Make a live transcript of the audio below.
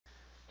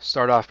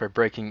Start off by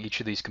breaking each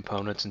of these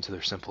components into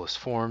their simplest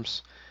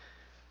forms.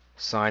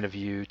 Sine of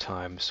u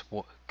times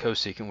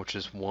cosecant, which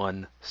is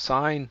 1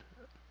 sine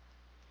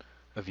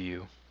of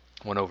u,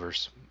 1 over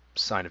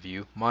sine of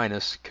u,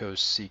 minus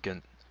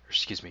cosecant,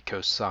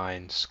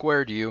 cosine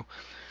squared u.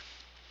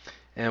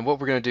 And what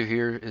we're going to do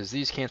here is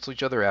these cancel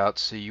each other out,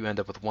 so you end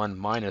up with 1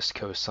 minus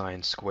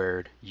cosine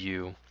squared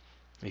u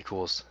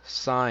equals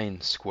sine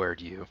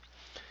squared u.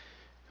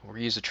 We're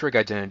going to use a trig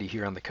identity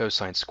here on the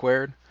cosine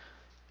squared.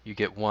 You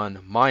get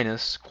 1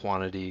 minus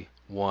quantity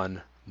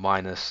 1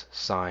 minus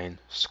sine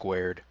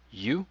squared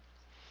u.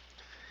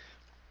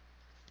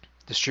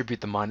 Distribute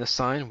the minus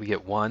sign, we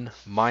get 1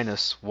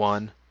 minus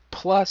 1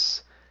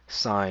 plus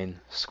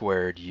sine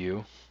squared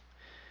u.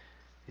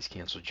 These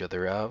cancel each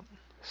other out,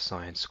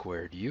 sine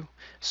squared u.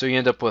 So you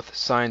end up with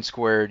sine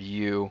squared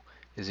u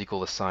is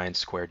equal to sine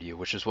squared u,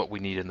 which is what we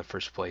need in the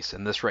first place.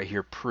 And this right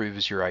here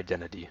proves your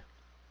identity.